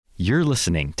You're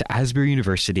listening to Asbury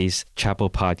University's Chapel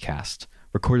Podcast,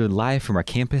 recorded live from our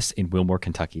campus in Wilmore,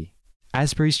 Kentucky.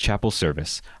 Asbury's Chapel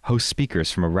Service hosts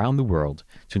speakers from around the world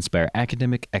to inspire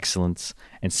academic excellence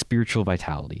and spiritual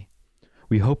vitality.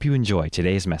 We hope you enjoy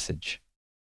today's message.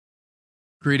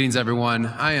 Greetings, everyone.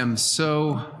 I am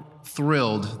so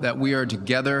thrilled that we are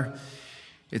together.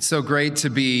 It's so great to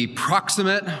be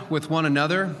proximate with one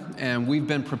another, and we've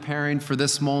been preparing for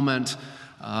this moment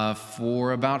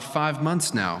for about 5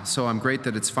 months now. So I'm great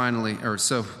that it's finally, or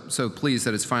so pleased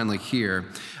that it's finally here.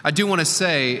 I do want to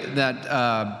say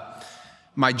that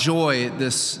my joy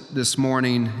this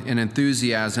morning and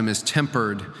enthusiasm is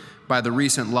tempered by the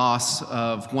recent loss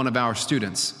of one of our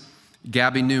students,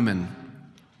 Gabby Newman.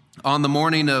 On the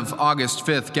morning of August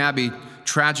 5th, Gabby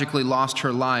tragically lost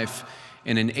her life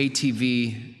in an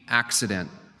ATV accident.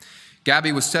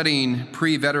 Gabby was studying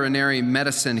pre-veterinary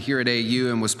medicine here at AU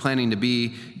and was planning to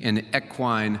be an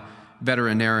equine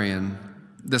veterinarian.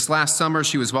 This last summer,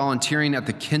 she was volunteering at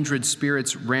the Kindred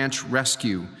Spirits Ranch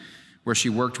Rescue, where she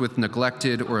worked with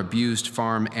neglected or abused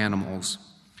farm animals.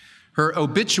 Her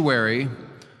obituary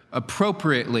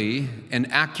appropriately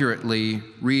and accurately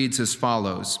reads as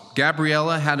follows: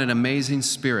 Gabriella had an amazing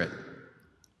spirit.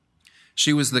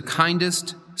 She was the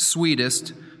kindest,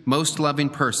 sweetest, most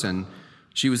loving person.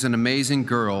 She was an amazing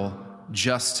girl,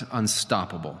 just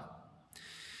unstoppable.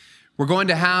 We're going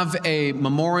to have a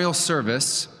memorial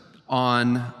service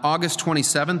on August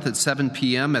 27th at 7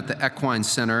 p.m. at the Equine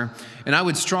Center, and I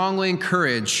would strongly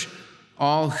encourage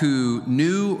all who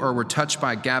knew or were touched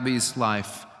by Gabby's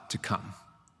life to come.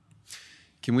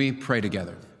 Can we pray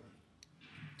together?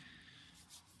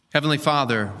 Heavenly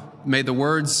Father, may the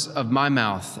words of my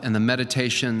mouth and the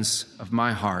meditations of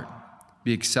my heart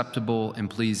be acceptable and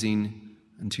pleasing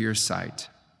unto your sight,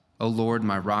 O Lord,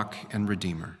 my rock and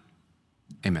redeemer.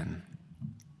 Amen.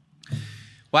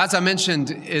 Well, as I mentioned,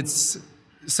 it's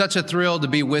such a thrill to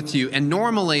be with you. And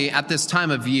normally at this time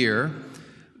of year,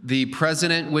 the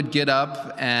president would get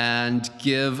up and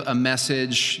give a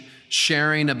message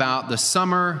sharing about the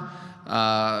summer,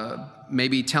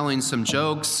 maybe telling some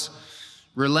jokes,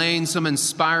 relaying some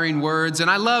inspiring words.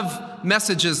 And I love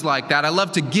messages like that. I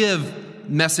love to give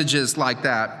messages like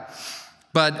that.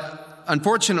 But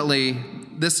unfortunately,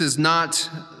 this is not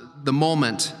the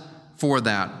moment for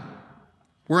that.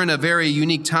 We're in a very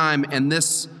unique time, and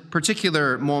this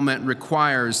particular moment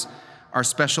requires our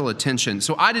special attention.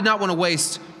 So I did not want to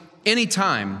waste any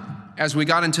time as we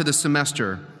got into the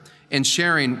semester in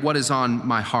sharing what is on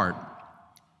my heart.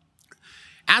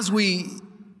 As we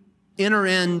enter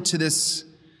into this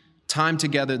time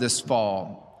together this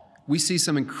fall, we see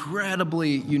some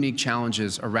incredibly unique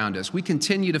challenges around us. We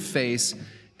continue to face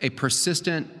a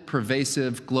persistent,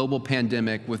 pervasive global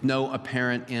pandemic with no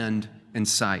apparent end in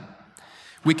sight.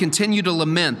 We continue to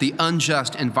lament the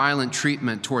unjust and violent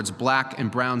treatment towards Black and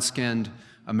brown-skinned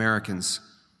Americans.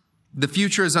 The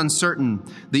future is uncertain.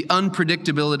 The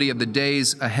unpredictability of the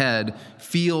days ahead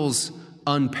feels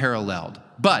unparalleled.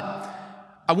 But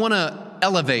I want to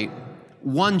elevate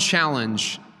one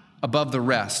challenge above the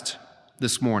rest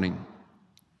this morning,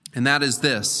 and that is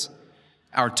this: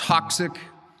 our toxic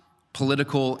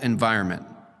political environment,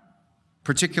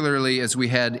 particularly as we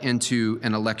head into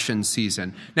an election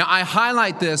season. Now, I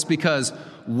highlight this because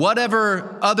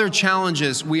whatever other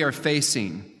challenges we are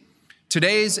facing,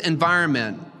 today's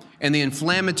environment and the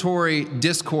inflammatory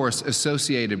discourse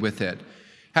associated with it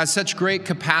has such great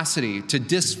capacity to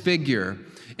disfigure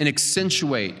and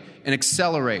accentuate and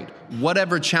accelerate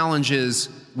whatever challenges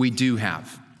we do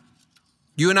have.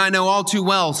 You and I know all too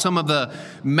well some of the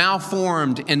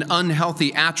malformed and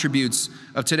unhealthy attributes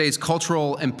of today's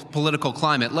cultural and political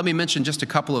climate. Let me mention just a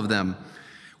couple of them.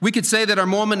 We could say that our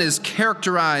moment is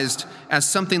characterized as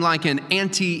something like an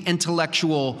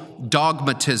anti-intellectual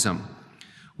dogmatism.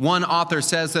 One author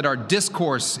says that our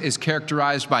discourse is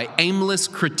characterized by aimless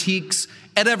critiques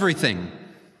at everything.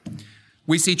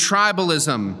 We see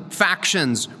tribalism,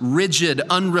 factions, rigid,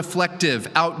 unreflective,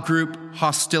 out-group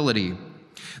hostility.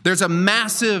 There's a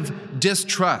massive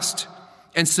distrust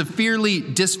and severely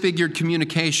disfigured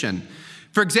communication.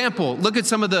 For example, look at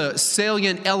some of the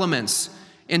salient elements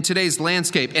in today's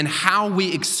landscape and how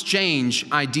we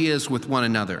exchange ideas with one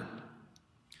another.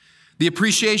 The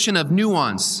appreciation of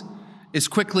nuance is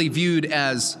quickly viewed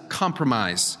as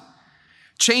compromise.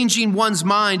 Changing one's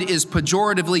mind is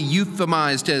pejoratively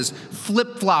euphemized as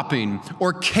flip-flopping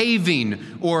or caving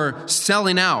or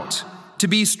selling out. To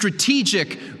be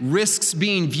strategic risks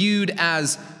being viewed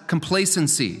as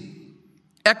complacency.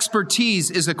 Expertise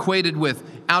is equated with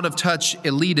out-of-touch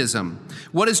elitism.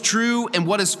 What is true and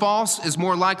what is false is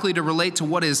more likely to relate to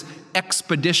what is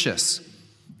expeditious.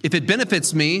 If it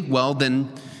benefits me, well,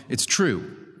 then it's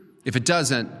true. If it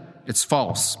doesn't, it's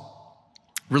false.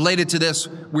 Related to this,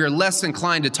 we are less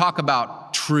inclined to talk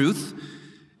about truth,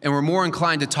 and we're more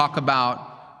inclined to talk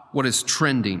about what is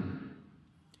trending.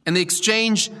 And the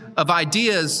exchange of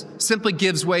ideas simply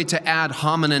gives way to ad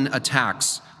hominem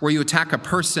attacks, where you attack a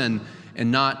person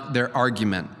and not their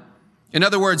argument. In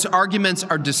other words, arguments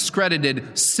are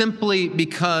discredited simply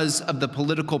because of the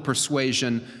political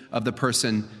persuasion of the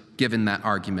person given that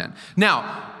argument.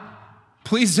 Now,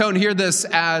 please don't hear this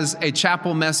as a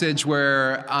chapel message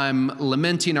where I'm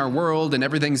lamenting our world and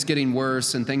everything's getting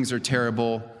worse and things are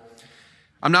terrible.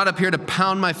 I'm not up here to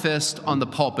pound my fist on the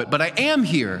pulpit, but I am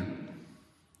here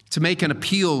to make an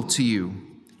appeal to you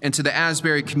and to the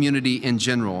Asbury community in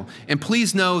general. And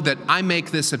please know that I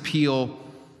make this appeal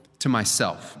to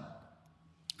myself.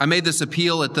 I made this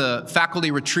appeal at the faculty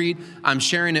retreat. I'm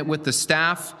sharing it with the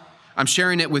staff. I'm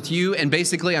sharing it with you, and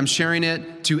basically I'm sharing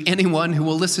it to anyone who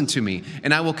will listen to me,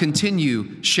 and I will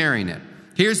continue sharing it.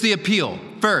 Here's the appeal.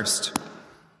 First,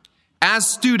 as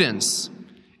students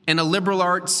in a liberal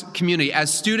arts community,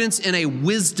 as students in a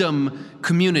wisdom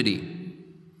community,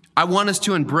 I want us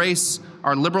to embrace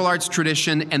our liberal arts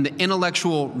tradition and the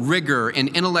intellectual rigor and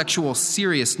intellectual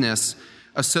seriousness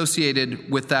associated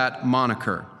with that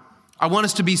moniker. I want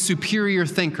us to be superior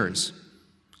thinkers,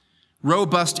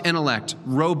 robust intellect,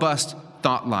 robust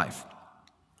thought life.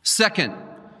 Second,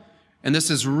 and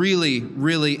this is really,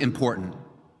 really important,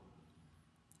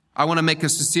 I want to make a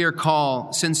sincere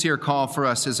call for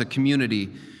us as a community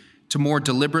to more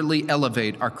deliberately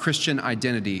elevate our Christian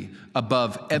identity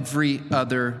above every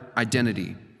other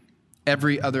identity,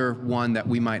 every other one that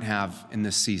we might have in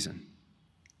this season.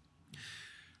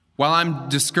 While I'm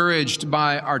discouraged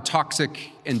by our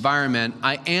toxic environment,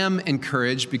 I am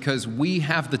encouraged because we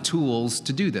have the tools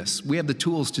to do this. We have the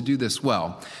tools to do this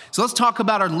well. So let's talk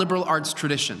about our liberal arts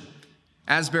tradition.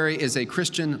 Asbury is a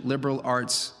Christian liberal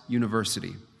arts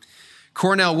university.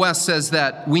 Cornel West says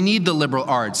that we need the liberal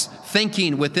arts,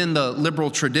 thinking within the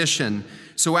liberal tradition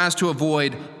so as to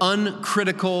avoid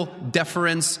uncritical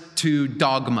deference to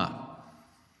dogma.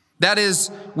 That is,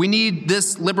 we need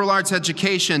this liberal arts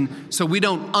education so we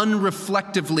don't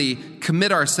unreflectively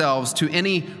commit ourselves to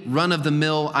any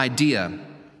run-of-the-mill idea.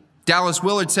 Dallas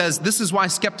Willard says this is why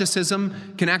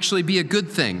skepticism can actually be a good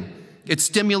thing. It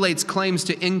stimulates claims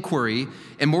to inquiry,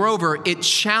 and moreover, it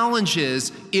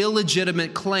challenges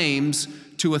illegitimate claims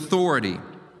to authority.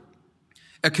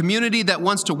 A community that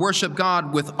wants to worship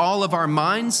God with all of our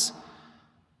minds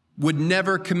would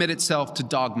never commit itself to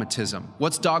dogmatism.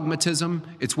 What's dogmatism?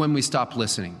 It's when we stop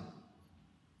listening.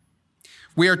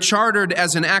 We are chartered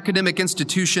as an academic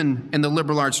institution in the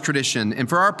liberal arts tradition, and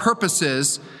for our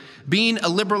purposes, being a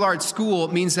liberal arts school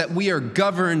means that we are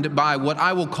governed by what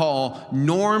I will call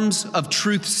norms of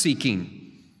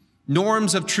truth-seeking.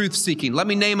 Norms of truth-seeking. Let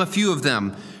me name a few of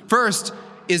them. First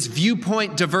is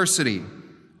viewpoint diversity.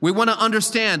 We want to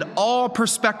understand all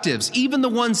perspectives, even the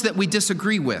ones that we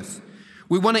disagree with.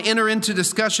 We want to enter into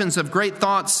discussions of great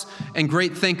thoughts and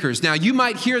great thinkers. Now, you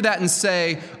might hear that and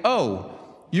say, oh,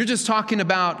 you're just talking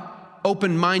about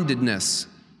open-mindedness.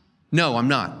 No, I'm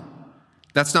not.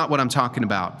 That's not what I'm talking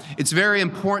about. It's very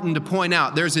important to point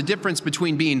out there's a difference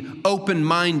between being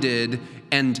open-minded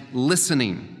and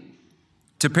listening.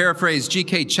 To paraphrase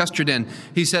G.K. Chesterton,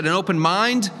 he said, an open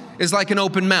mind is like an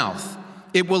open mouth.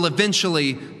 It will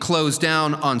eventually close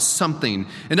down on something.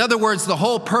 In other words, the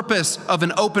whole purpose of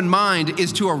an open mind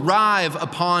is to arrive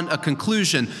upon a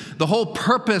conclusion. The whole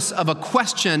purpose of a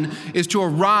question is to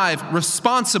arrive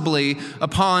responsibly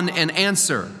upon an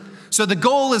answer. So the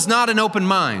goal is not an open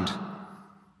mind.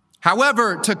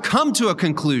 However, to come to a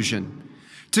conclusion,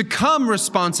 to come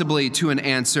responsibly to an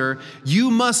answer,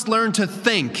 you must learn to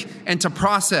think and to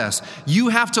process. You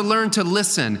have to learn to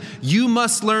listen. You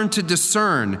must learn to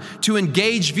discern, to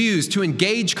engage views, to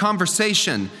engage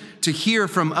conversation, to hear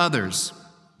from others.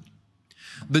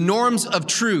 The norms of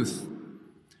truth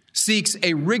seeks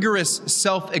a rigorous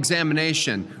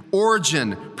self-examination,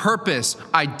 origin, purpose,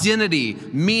 identity,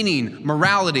 meaning,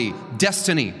 morality,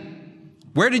 destiny.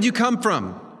 Where did you come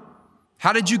from?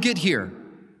 How did you get here?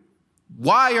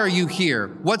 Why are you here?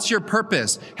 What's your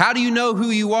purpose? How do you know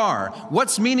who you are?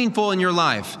 What's meaningful in your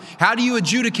life? How do you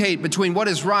adjudicate between what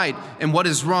is right and what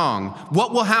is wrong?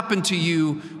 What will happen to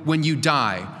you when you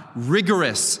die?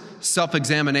 Rigorous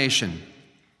self-examination.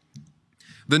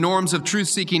 The norms of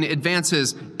truth-seeking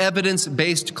advances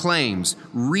evidence-based claims,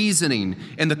 reasoning,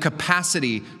 and the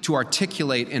capacity to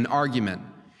articulate an argument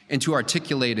and to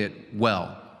articulate it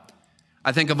well.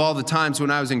 I think of all the times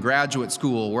when I was in graduate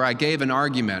school where I gave an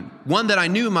argument, one that I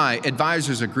knew my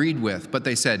advisors agreed with, but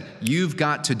they said, you've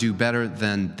got to do better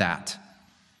than that.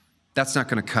 That's not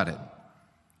going to cut it.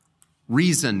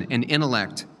 reason and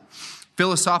intellect,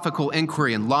 philosophical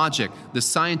inquiry and logic, the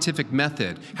scientific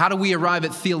method. How do we arrive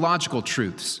at theological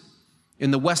truths? In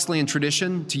the Wesleyan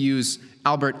tradition, to use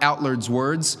Albert Outlard's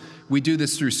words, we do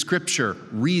this through scripture,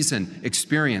 reason,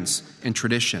 experience, and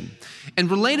tradition. And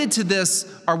related to this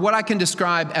are what I can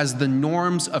describe as the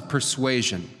norms of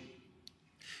persuasion.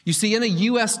 You see, in a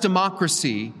U.S.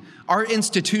 democracy, our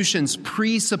institutions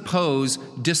presuppose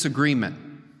disagreement.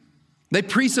 They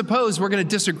presuppose we're going to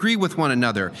disagree with one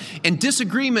another. And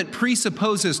disagreement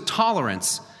presupposes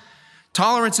tolerance.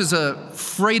 Tolerance is a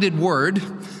freighted word.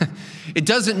 It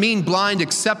doesn't mean blind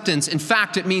acceptance. In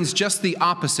fact, it means just the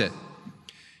opposite.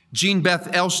 Jean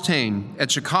Beth Elshtain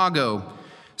at Chicago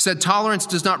said tolerance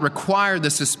does not require the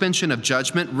suspension of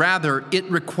judgment. Rather, it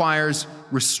requires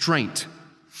restraint.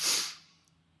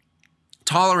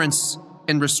 Tolerance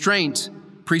and restraint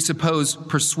presuppose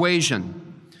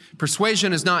persuasion.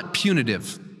 Persuasion is not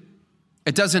punitive.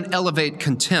 It doesn't elevate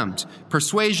contempt.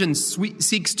 Persuasion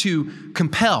seeks to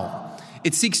compel.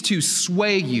 It seeks to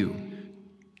sway you,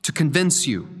 to convince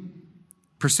you.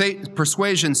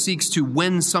 Persuasion seeks to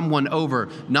win someone over,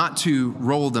 not to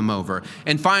roll them over.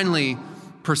 And finally,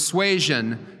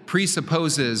 persuasion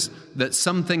presupposes that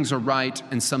some things are right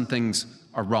and some things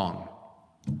are wrong.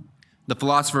 The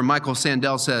philosopher Michael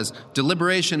Sandel says,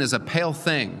 deliberation is a pale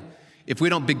thing if we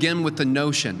don't begin with the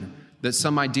notion that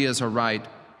some ideas are right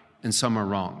and some are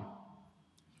wrong.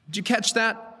 Did you catch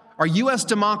that? Our U.S.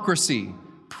 democracy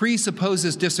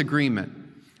presupposes disagreement.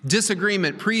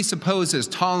 Disagreement presupposes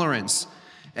tolerance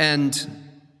and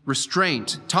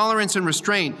restraint. Tolerance and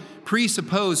restraint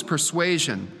presuppose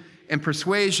persuasion, and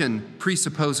persuasion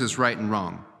presupposes right and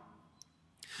wrong.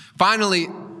 Finally,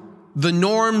 the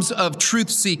norms of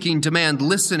truth-seeking demand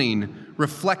listening,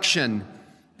 reflection,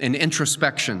 and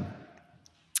introspection.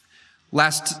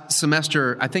 Last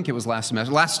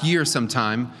year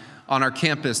sometime, on our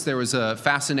campus, there was a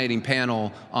fascinating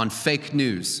panel on fake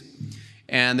news.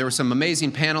 And there were some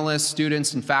amazing panelists,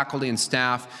 students, and faculty and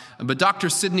staff. But Dr.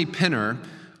 Sidney Pinner,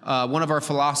 one of our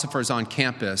philosophers on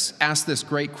campus, asked this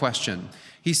great question.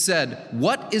 He said,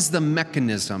 what is the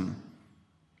mechanism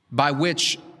by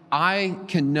which I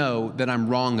can know that I'm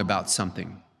wrong about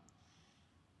something?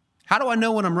 How do I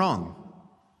know when I'm wrong?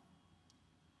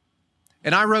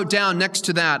 And I wrote down next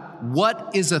to that,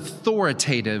 what is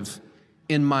authoritative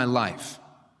in my life?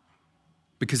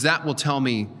 Because that will tell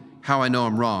me how I know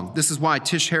I'm wrong. This is why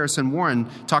Tish Harrison Warren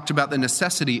talked about the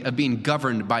necessity of being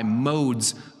governed by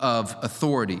modes of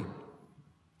authority.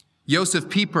 Joseph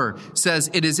Pieper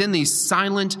says it is in these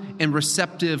silent and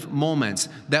receptive moments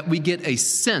that we get a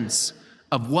sense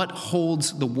of what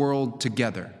holds the world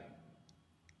together.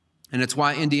 And it's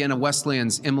why Indiana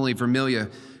Wesleyan's Emily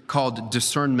Vermilia called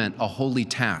discernment a holy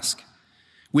task.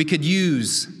 We could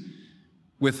use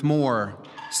with more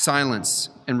silence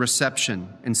and reception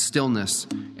and stillness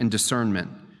and discernment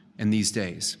in these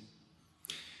days.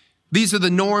 These are the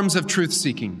norms of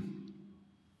truth-seeking.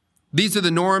 These are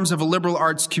the norms of a liberal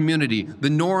arts community, the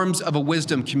norms of a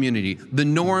wisdom community, the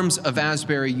norms of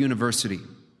Asbury University.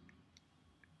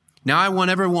 Now I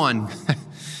want everyone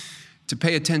to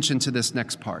pay attention to this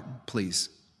next part, please.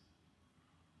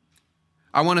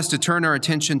 I want us to turn our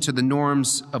attention to the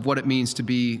norms of what it means to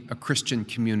be a Christian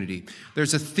community.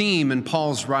 There's a theme in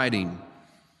Paul's writing,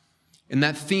 and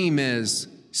that theme is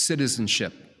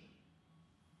citizenship.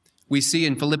 We see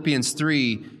in Philippians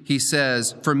 3, he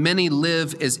says, "For many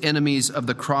live as enemies of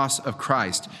the cross of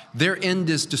Christ. Their end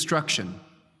is destruction.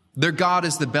 Their God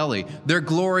is the belly. Their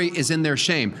glory is in their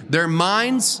shame. Their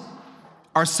minds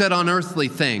are set on earthly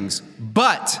things.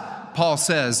 But," Paul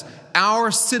says,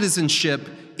 "our citizenship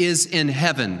is in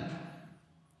heaven,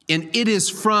 and it is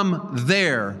from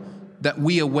there that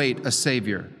we await a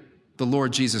Savior, the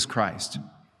Lord Jesus Christ."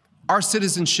 Our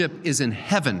citizenship is in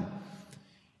heaven,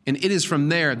 and it is from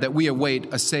there that we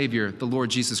await a Savior, the Lord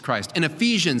Jesus Christ. In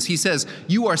Ephesians, he says,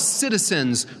 you are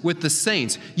citizens with the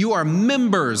saints. You are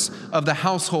members of the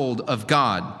household of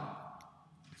God.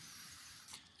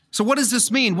 So what does this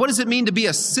mean? What does it mean to be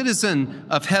a citizen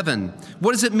of heaven?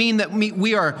 What does it mean that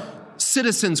we are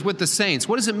citizens with the saints?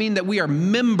 What does it mean that we are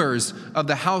members of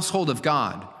the household of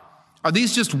God? Are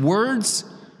these just words?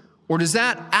 Or does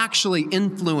that actually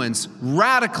influence,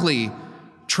 radically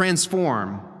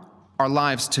transform our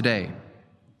lives today?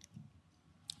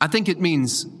 I think it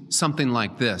means something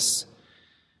like this.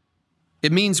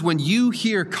 It means when you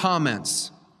hear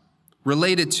comments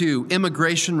related to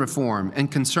immigration reform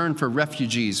and concern for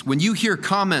refugees, when you hear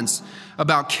comments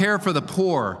about care for the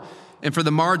poor and for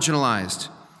the marginalized,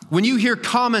 when you hear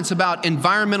comments about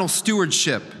environmental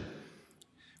stewardship,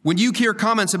 When you hear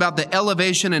comments about the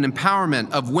elevation and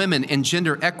empowerment of women and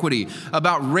gender equity,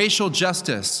 about racial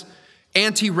justice,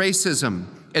 anti-racism,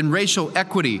 and racial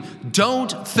equity,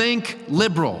 don't think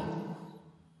liberal.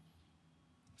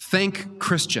 Think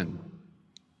Christian.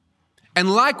 And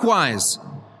likewise,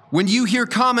 when you hear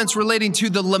comments relating to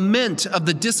the lament of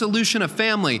the dissolution of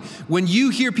family, when you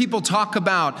hear people talk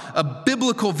about a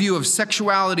biblical view of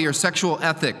sexuality or sexual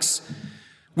ethics,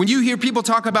 when you hear people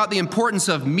talk about the importance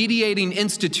of mediating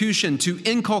institution to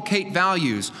inculcate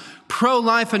values,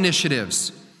 pro-life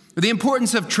initiatives, the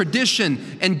importance of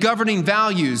tradition and governing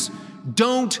values,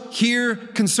 don't hear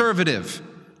conservative.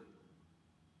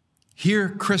 Hear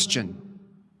Christian.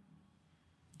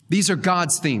 These are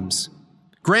God's themes.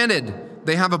 Granted,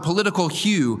 they have a political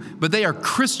hue, but they are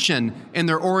Christian in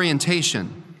their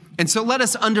orientation. And so let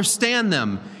us understand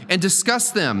them and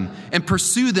discuss them and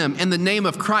pursue them in the name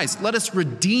of Christ. Let us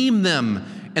redeem them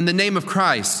in the name of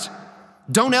Christ.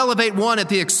 Don't elevate one at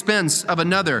the expense of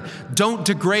another. Don't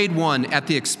degrade one at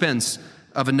the expense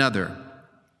of another.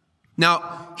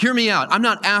 Now, hear me out. I'm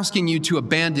not asking you to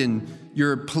abandon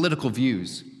your political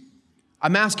views.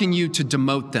 I'm asking you to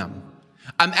demote them.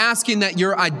 I'm asking that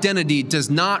your identity does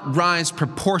not rise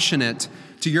proportionate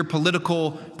to your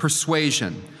political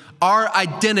persuasion. Our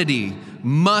identity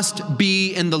must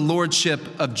be in the lordship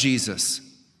of Jesus.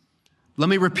 Let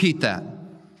me repeat that.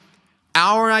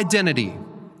 Our identity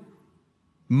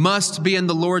must be in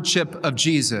the lordship of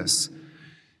Jesus.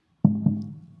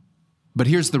 But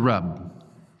here's the rub.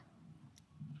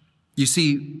 You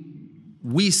see,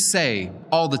 we say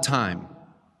all the time,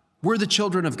 we're the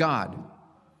children of God.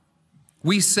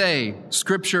 We say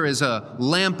Scripture is a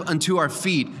lamp unto our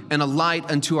feet and a light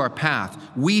unto our path.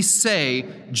 We say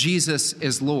Jesus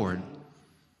is Lord.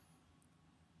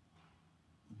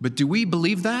 But do we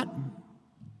believe that?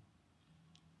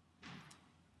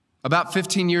 About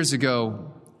 15 years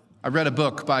ago, I read a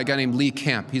book by a guy named Lee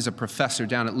Camp. He's a professor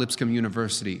down at Lipscomb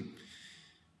University.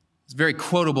 It's a very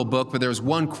quotable book, but there was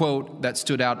one quote that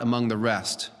stood out among the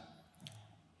rest.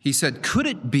 He said, "Could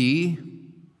it be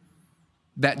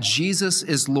that Jesus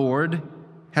is Lord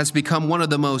has become one of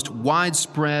the most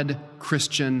widespread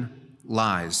Christian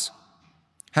lies?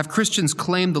 Have Christians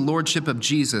claimed the lordship of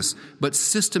Jesus, but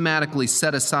systematically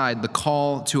set aside the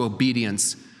call to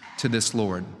obedience to this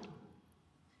Lord?"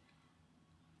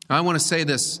 I want to say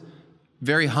this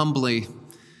very humbly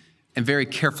and very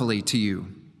carefully to you.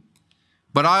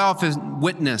 But I often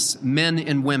witness men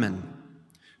and women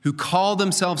who call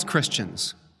themselves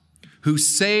Christians, who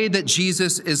say that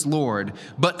Jesus is Lord,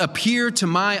 but appear to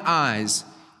my eyes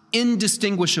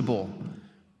indistinguishable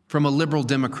from a liberal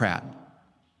Democrat.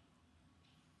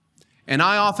 And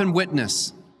I often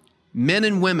witness men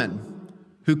and women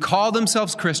who call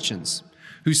themselves Christians,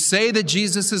 who say that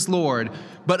Jesus is Lord,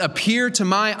 but appear to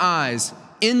my eyes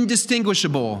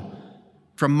indistinguishable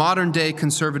from modern-day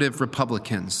conservative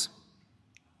Republicans.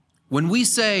 When we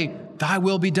say, "Thy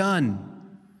will be done,"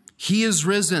 He is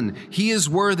risen. He is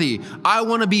worthy. I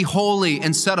want to be holy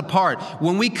and set apart.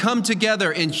 When we come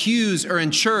together in Hughes or in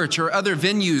church or other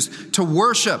venues to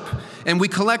worship, and we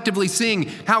collectively sing,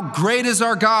 "How great is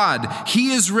our God.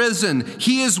 He is risen.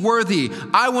 He is worthy.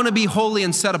 I want to be holy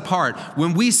and set apart."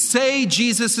 When we say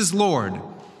Jesus is Lord,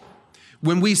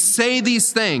 when we say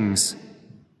these things,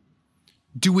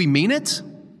 do we mean it?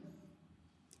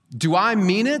 Do I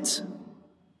mean it?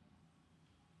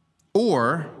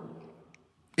 Or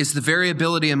is the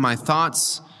variability in my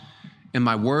thoughts, in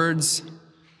my words,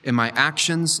 in my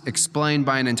actions explained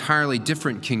by an entirely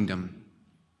different kingdom,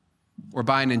 or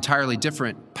by an entirely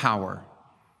different power,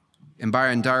 and by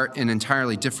an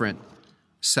entirely different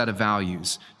set of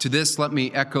values? To this, let me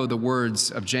echo the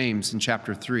words of James in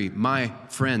chapter 3. My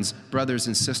friends, brothers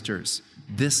and sisters,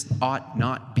 this ought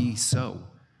not be so.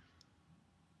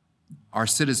 Our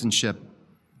citizenship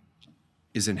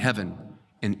is in heaven,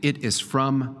 and it is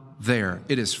from there,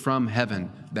 it is from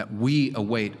heaven that we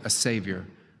await a Savior,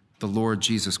 the Lord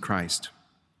Jesus Christ.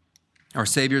 Our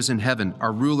Savior's in heaven,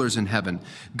 our ruler's in heaven.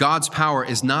 God's power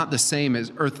is not the same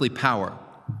as earthly power.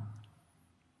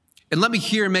 And let me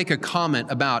here make a comment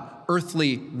about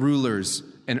earthly rulers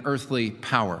and earthly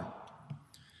power.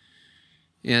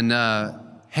 In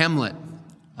Hamlet,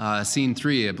 scene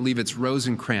 3, I believe it's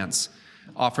Rosencrantz,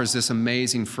 offers this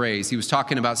amazing phrase. He was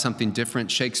talking about something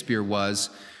different, Shakespeare was,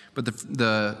 but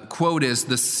the quote is,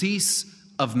 "The cease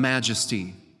of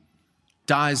majesty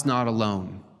dies not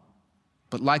alone,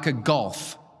 but like a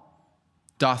gulf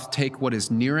doth take what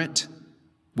is near it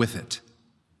with it."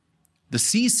 The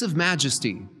cease of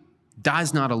majesty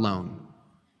dies not alone,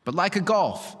 but like a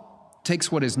gulf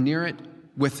takes what is near it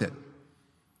with it.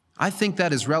 I think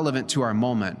that is relevant to our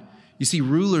moment. You see,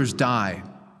 rulers die,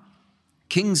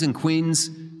 Kings and queens,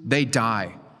 they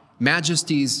die.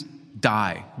 Majesties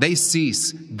die. They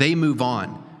cease. They move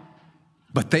on.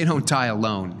 But they don't die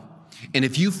alone. And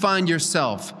if you find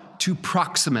yourself too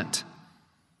proximate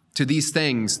to these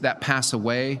things that pass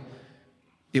away,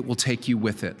 it will take you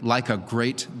with it, like a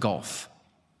great gulf.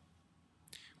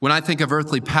 When I think of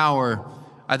earthly power,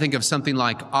 I think of something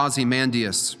like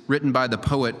Ozymandias, written by the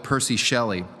poet Percy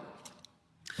Shelley.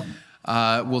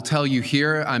 Will tell you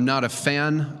here, I'm not a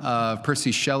fan of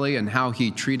Percy Shelley and how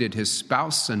he treated his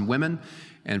spouse and women.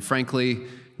 And frankly,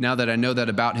 now that I know that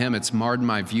about him, it's marred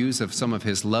my views of some of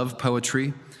his love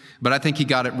poetry. But I think he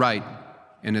got it right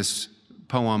in his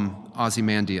poem,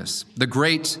 Ozymandias. The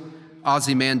great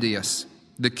Ozymandias,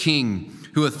 the king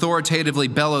who authoritatively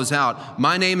bellows out,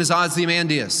 "My name is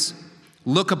Ozymandias.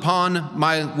 Look upon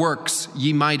my works,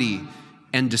 ye mighty,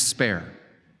 and despair."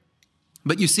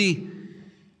 But you see,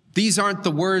 these aren't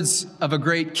the words of a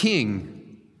great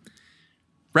king.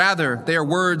 Rather, they are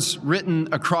words written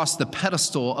across the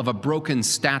pedestal of a broken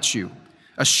statue,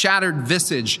 a shattered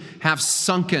visage half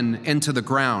sunken into the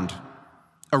ground,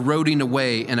 eroding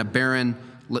away in a barren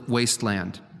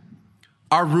wasteland.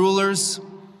 Our rulers,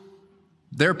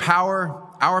 their power,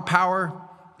 our power,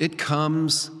 it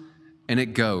comes and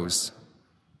it goes.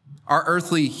 Our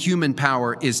earthly human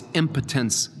power is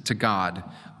impotence to God.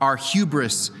 Our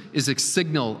hubris is a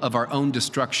signal of our own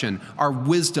destruction. Our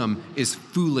wisdom is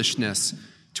foolishness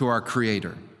to our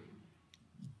Creator.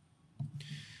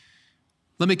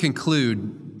 Let me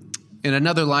conclude. In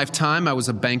another lifetime, I was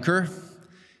a banker,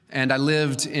 and I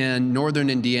lived in northern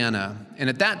Indiana. And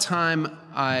at that time,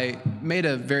 I made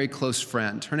a very close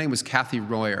friend. Her name was Kathy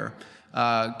Royer.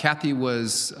 Kathy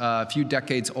was a few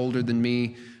decades older than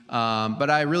me, but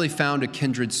I really found a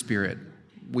kindred spirit.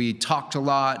 We talked a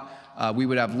lot. We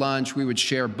would have lunch. We would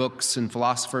share books and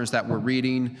philosophers that we're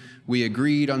reading. We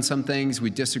agreed on some things. We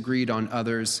disagreed on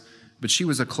others. But she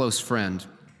was a close friend.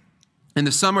 In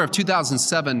the summer of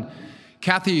 2007,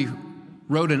 Kathy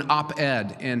wrote an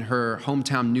op-ed in her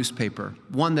hometown newspaper,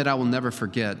 one that I will never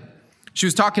forget. She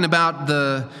was talking about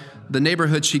the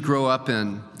neighborhood she grew up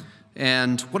in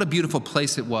and what a beautiful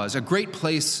place it was, a great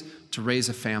place to raise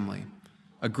a family,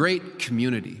 a great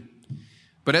community.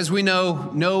 But as we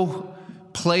know, no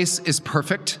place is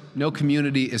perfect. No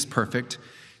community is perfect.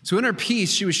 So in her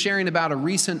piece, she was sharing about a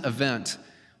recent event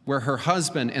where her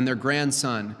husband and their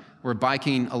grandson were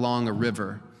biking along a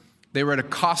river. They were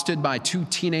accosted by two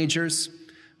teenagers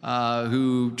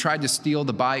who tried to steal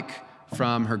the bike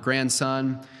from her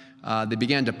grandson. They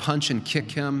began to punch and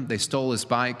kick him. They stole his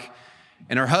bike.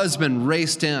 And her husband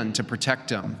raced in to protect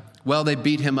him. Well, they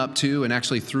beat him up too and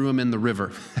actually threw him in the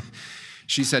river.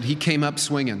 She said he came up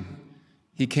swinging.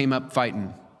 He came up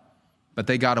fighting, but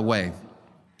they got away.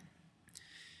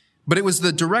 But it was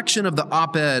the direction of the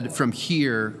op-ed from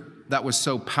here that was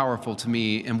so powerful to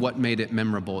me and what made it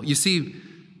memorable. You see,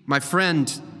 my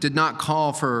friend did not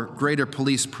call for greater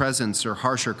police presence or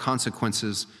harsher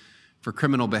consequences for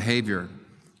criminal behavior.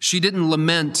 She didn't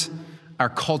lament our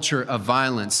culture of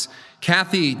violence.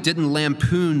 Kathy didn't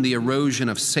lampoon the erosion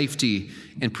of safety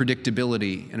and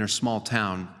predictability in her small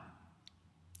town.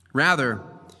 Rather,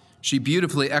 she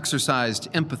beautifully exercised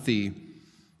empathy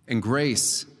and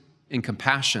grace and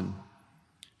compassion.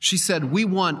 She said, we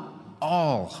want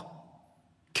all,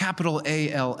 capital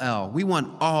A-L-L, we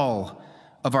want all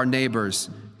of our neighbors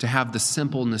to have the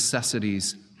simple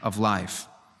necessities of life.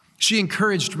 She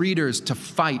encouraged readers to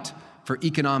fight for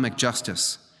economic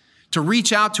justice, to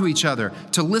reach out to each other,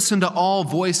 to listen to all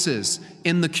voices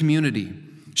in the community.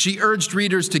 She urged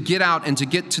readers to get out and to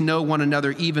get to know one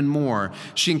another even more.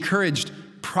 She encouraged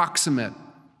proximate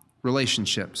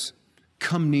relationships.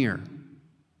 Come near.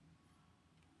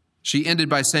 She ended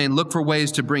by saying, look for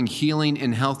ways to bring healing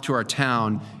and health to our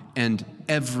town and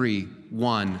every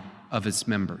one of its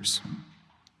members.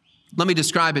 Let me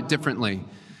describe it differently.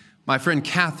 My friend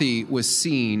Kathy was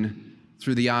seen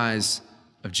through the eyes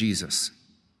of Jesus.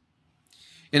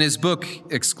 In his book,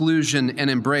 Exclusion and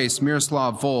Embrace,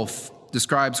 Miroslav Volf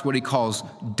describes what he calls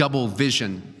double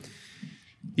vision.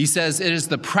 He says it is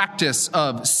the practice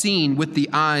of seeing with the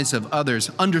eyes of others,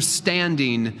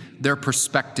 understanding their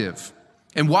perspective.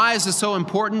 And why is this so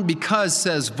important? Because,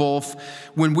 says Volf,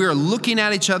 when we're looking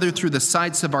at each other through the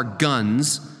sights of our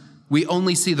guns, we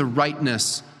only see the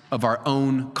rightness of our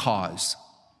own cause.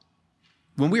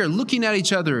 When we are looking at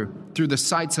each other through the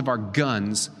sights of our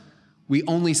guns, we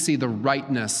only see the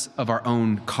rightness of our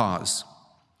own cause.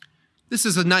 This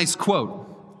is a nice quote,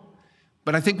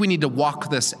 but I think we need to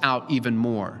walk this out even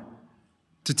more,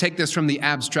 to take this from the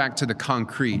abstract to the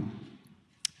concrete.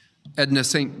 Edna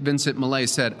St. Vincent Millay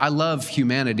said, I love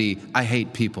humanity, I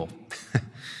hate people.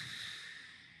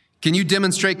 Can you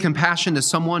demonstrate compassion to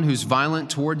someone who's violent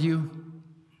toward you?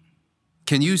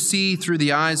 Can you see through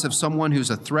the eyes of someone who's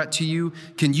a threat to you?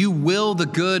 Can you will the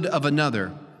good of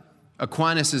another?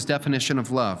 Aquinas' definition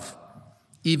of love,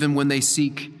 even when they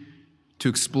seek to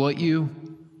exploit you.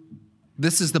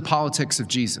 This is the politics of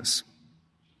Jesus.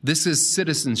 This is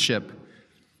citizenship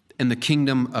in the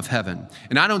kingdom of heaven.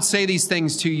 And I don't say these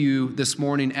things to you this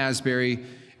morning, Asbury,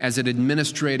 as an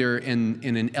administrator in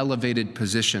an elevated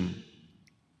position.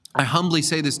 I humbly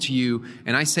say this to you,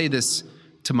 and I say this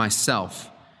to myself,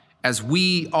 as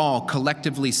we all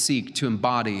collectively seek to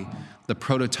embody the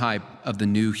prototype of the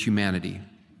new humanity.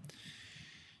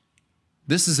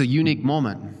 This is a unique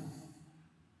moment.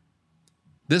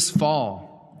 This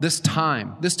fall, this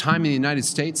time in the United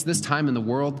States, this time in the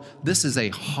world, this is a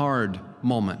hard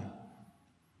moment.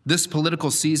 This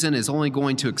political season is only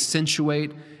going to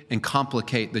accentuate and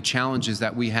complicate the challenges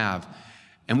that we have.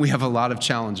 And we have a lot of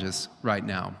challenges right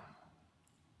now.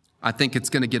 I think it's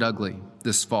going to get ugly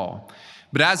this fall.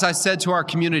 But as I said to our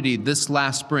community this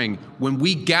last spring, when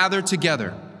we gather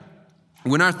together,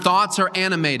 when our thoughts are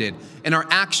animated and our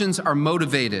actions are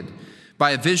motivated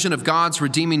by a vision of God's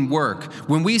redeeming work,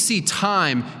 when we see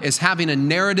time as having a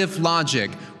narrative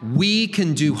logic, we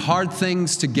can do hard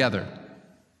things together.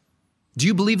 Do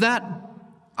you believe that?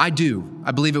 I do.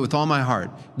 I believe it with all my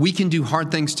heart. We can do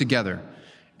hard things together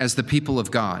as the people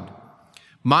of God.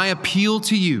 My appeal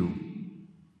to you,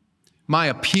 my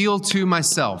appeal to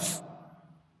myself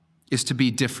is to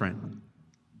be different.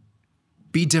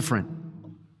 Be different.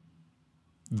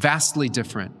 Vastly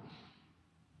different.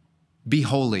 Be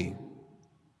holy.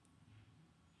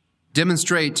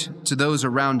 Demonstrate to those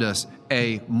around us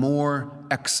a more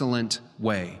excellent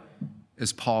way,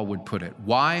 as Paul would put it.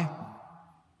 Why?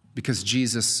 Because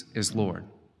Jesus is Lord.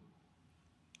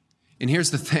 And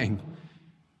here's the thing.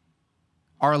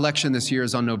 Our election this year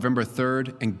is on November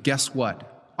 3rd, and guess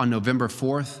what? On November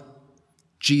 4th,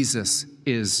 Jesus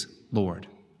is Lord.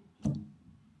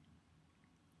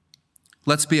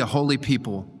 Let's be a holy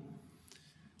people.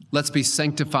 Let's be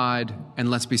sanctified,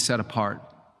 and let's be set apart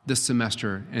this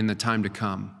semester and the time to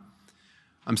come.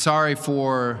 I'm sorry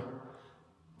for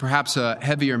perhaps a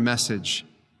heavier message,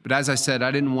 but as I said, I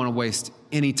didn't want to waste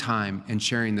any time in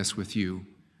sharing this with you.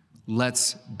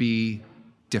 Let's be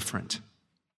different.